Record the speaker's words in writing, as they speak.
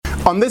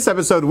On this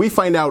episode, we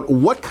find out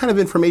what kind of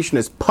information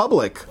is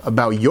public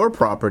about your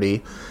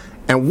property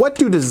and what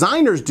do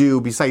designers do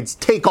besides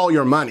take all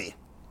your money.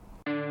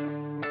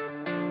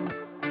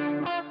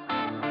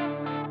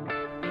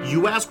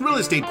 You ask real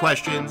estate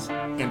questions,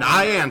 and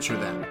I answer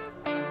them.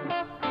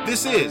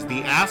 This is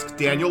the Ask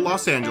Daniel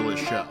Los Angeles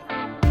Show.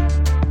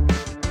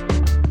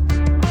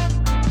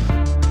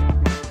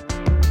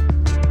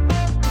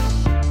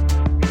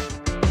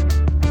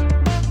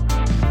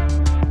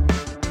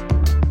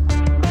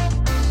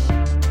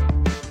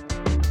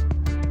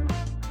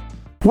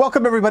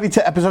 Welcome everybody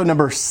to episode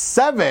number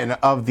 7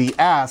 of the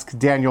Ask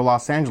Daniel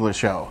Los Angeles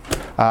Show.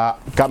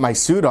 Got my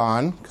suit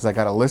on because I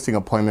got a listing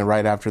appointment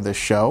right after this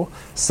show.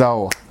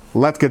 So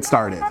let's get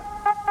started.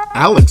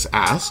 Alex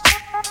asks,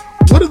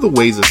 what are the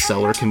ways a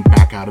seller can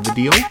back out of a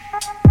deal?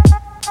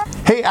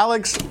 Hey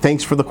Alex,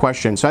 thanks for the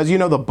question. So as you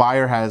know, the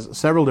buyer has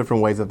several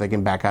different ways that they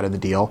can back out of the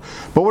deal.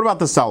 But what about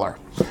the seller?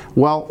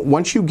 Well,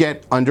 once you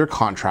get under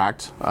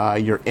contract,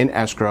 you're in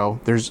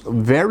escrow, there's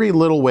very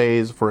little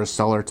ways for a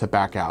seller to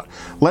back out.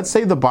 Let's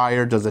say the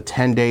buyer does a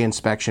 10-day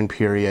inspection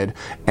period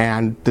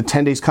and the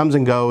 10 days comes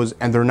and goes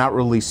and they're not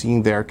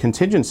releasing their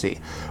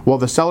contingency. Well,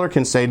 the seller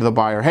can say to the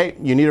buyer, hey,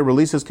 you need to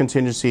release this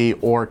contingency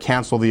or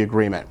cancel the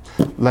agreement.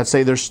 Let's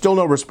say there's still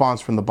no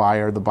response from the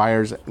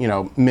buyer's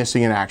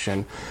missing in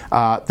action,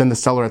 then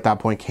the seller at that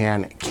point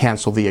can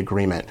cancel the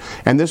agreement.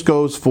 And this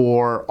goes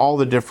for all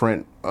the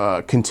different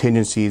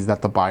contingencies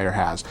that the buyer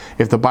has.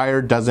 If the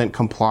buyer doesn't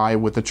comply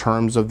with the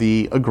terms of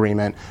the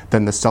agreement,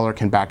 then the seller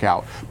can back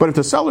out. But if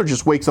the seller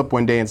just wakes up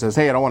one day and says,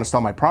 hey, I don't want to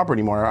sell my property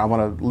anymore, I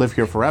want to live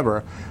here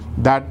forever,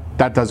 that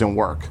doesn't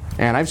work.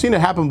 And I've seen it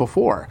happen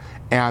before.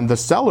 And the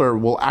seller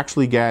will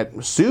actually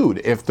get sued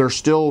if they're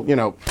still,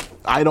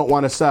 I don't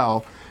want to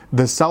sell.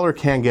 The seller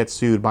can get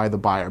sued by the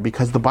buyer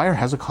because the buyer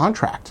has a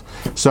contract.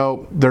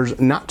 So there's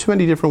not too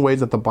many different ways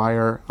that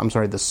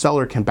the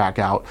seller can back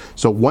out.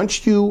 So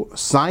once you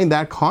sign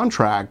that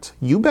contract,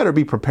 you better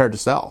be prepared to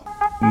sell.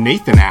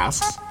 Nathan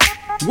asks,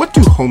 what do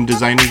home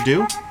designers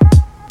do?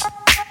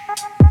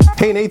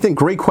 Hey Nathan,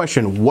 great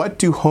question. What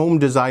do home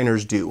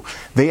designers do?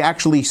 They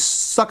actually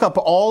suck up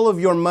all of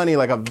your money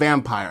like a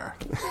vampire.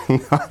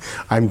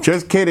 I'm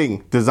just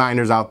kidding,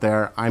 designers out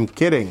there. I'm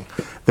kidding.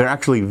 They're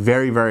actually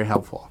very, very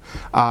helpful.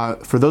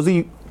 For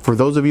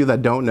those of you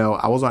that don't know,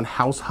 I was on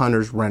House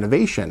Hunters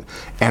renovation,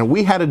 and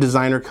we had a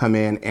designer come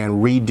in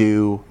and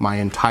redo my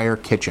entire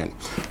kitchen,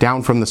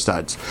 down from the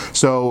studs.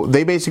 So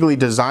they basically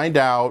designed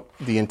out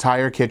the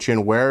entire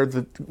kitchen, where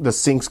the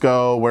sinks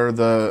go, where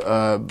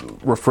the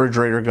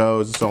refrigerator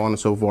goes, so on and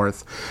so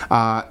forth.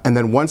 And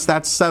then once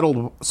that's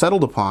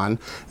settled upon,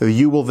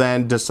 you will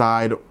then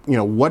decide,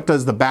 what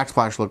does the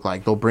backsplash look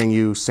like? They'll bring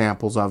you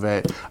samples of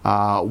it.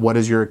 What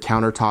is your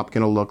countertop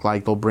going to look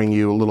like? They'll bring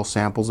you little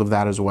samples of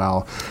that as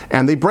well.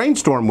 And they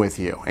brainstorm with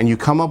you, and you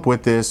come up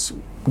with this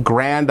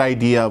grand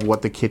idea of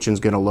what the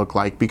kitchen's going to look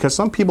like, because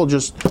some people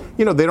just,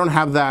 they don't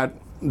have that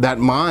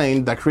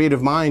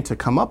creative mind to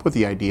come up with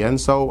the idea,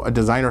 and so a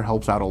designer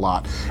helps out a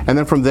lot. And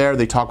then from there,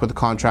 they talk with the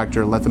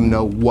contractor, let them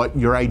know what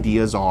your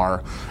ideas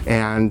are,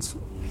 and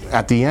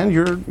at the end,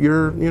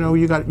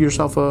 you got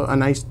yourself a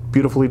nice,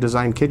 beautifully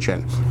designed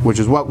kitchen, which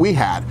is what we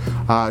had.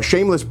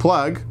 Shameless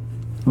plug.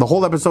 The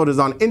whole episode is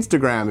on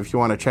Instagram if you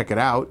want to check it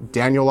out.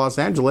 Daniel Los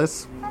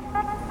Angeles.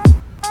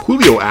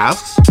 Julio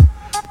asks,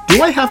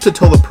 do I have to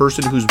tell the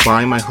person who's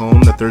buying my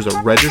home that there's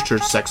a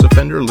registered sex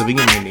offender living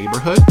in my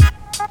neighborhood?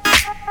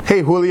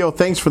 Hey Julio,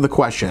 thanks for the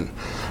question.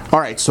 All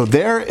right, so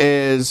there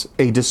is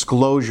a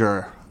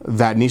disclosure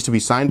that needs to be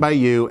signed by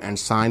you and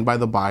signed by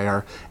the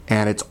buyer,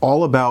 and it's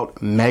all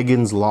about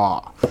Megan's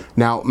Law.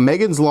 Now,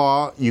 Megan's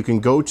Law, you can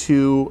go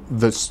to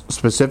the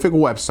specific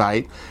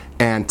website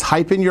and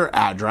type in your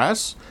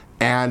address,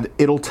 and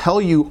it'll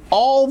tell you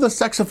all the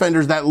sex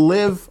offenders that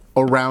live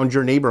around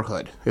your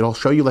neighborhood. It'll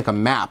show you like a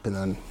map and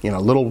then,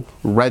 little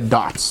red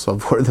dots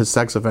of where the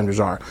sex offenders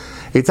are.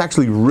 It's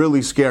actually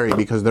really scary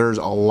because there's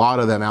a lot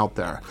of them out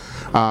there.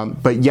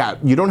 But yeah,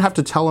 you don't have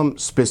to tell them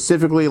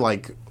specifically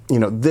like,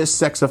 this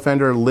sex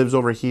offender lives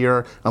over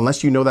here,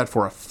 unless you know that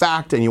for a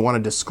fact and you want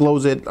to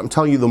disclose it. I'm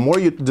telling you, the more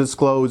you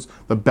disclose,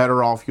 the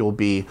better off you'll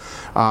be.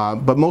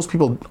 But most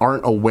people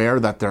aren't aware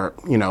that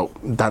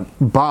that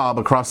Bob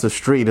across the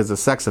street is a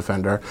sex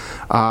offender.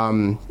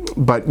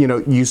 But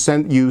you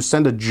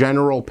send a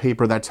general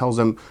paper that tells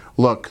them,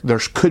 look, there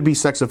could be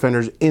sex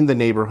offenders in the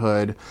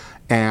neighborhood,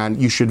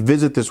 and you should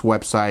visit this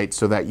website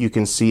so that you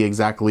can see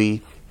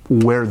exactly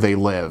where they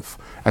live.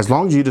 As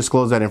long as you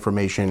disclose that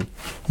information,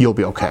 you'll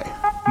be okay.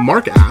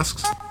 Mark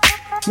asks,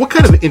 what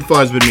kind of info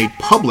has been made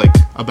public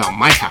about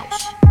my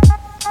house?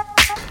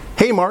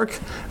 Hey Mark,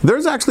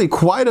 there's actually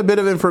quite a bit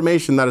of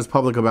information that is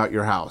public about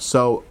your house.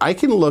 So I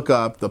can look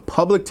up the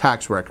public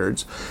tax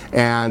records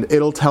and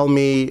it'll tell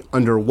me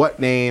under what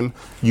name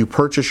you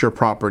purchase your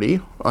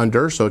property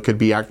under. So it could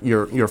be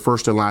your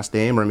first and last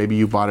name, or maybe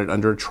you bought it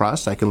under a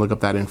trust. I can look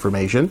up that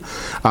information.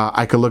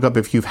 I can look up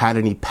if you've had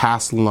any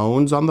past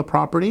loans on the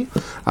property.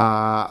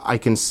 I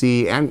can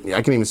see, and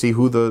I can even see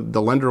who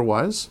the lender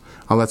was,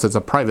 unless it's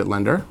a private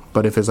lender.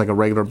 But if it's like a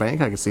regular bank,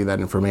 I can see that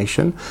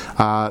information.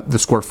 The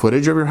square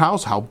footage of your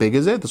house, how big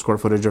is it? The square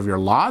footage of your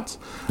lot.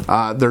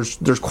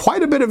 There's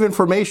quite a bit of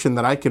information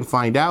that I can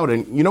find out,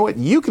 and you know what?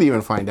 You can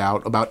even find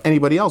out about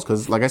anybody else,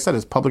 because like I said,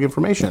 it's public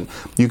information.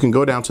 You can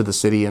go down to the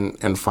city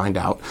and find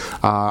out.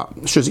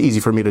 It's just easy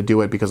for me to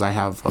do it because I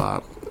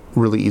have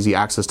really easy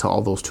access to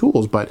all those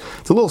tools, but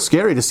it's a little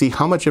scary to see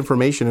how much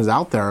information is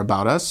out there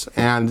about us,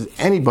 and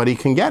anybody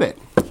can get it.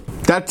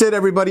 That's it,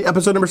 everybody.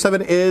 Episode number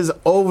 7 is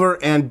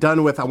over and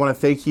done with. I want to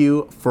thank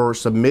you for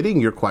submitting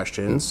your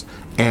questions,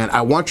 and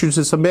I want you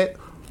to submit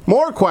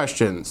more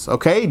questions,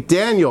 okay?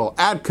 Daniel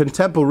at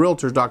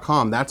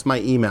contemporealtors.com. That's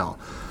my email.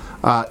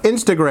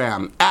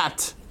 Instagram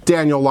at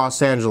Daniel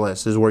Los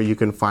Angeles is where you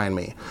can find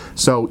me.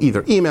 So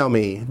either email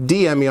me,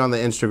 DM me on the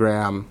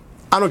Instagram.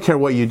 I don't care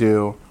what you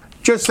do.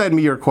 Just send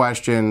me your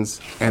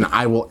questions, and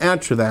I will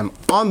answer them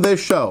on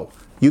this show.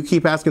 You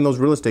keep asking those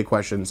real estate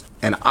questions,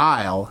 and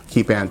I'll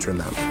keep answering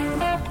them.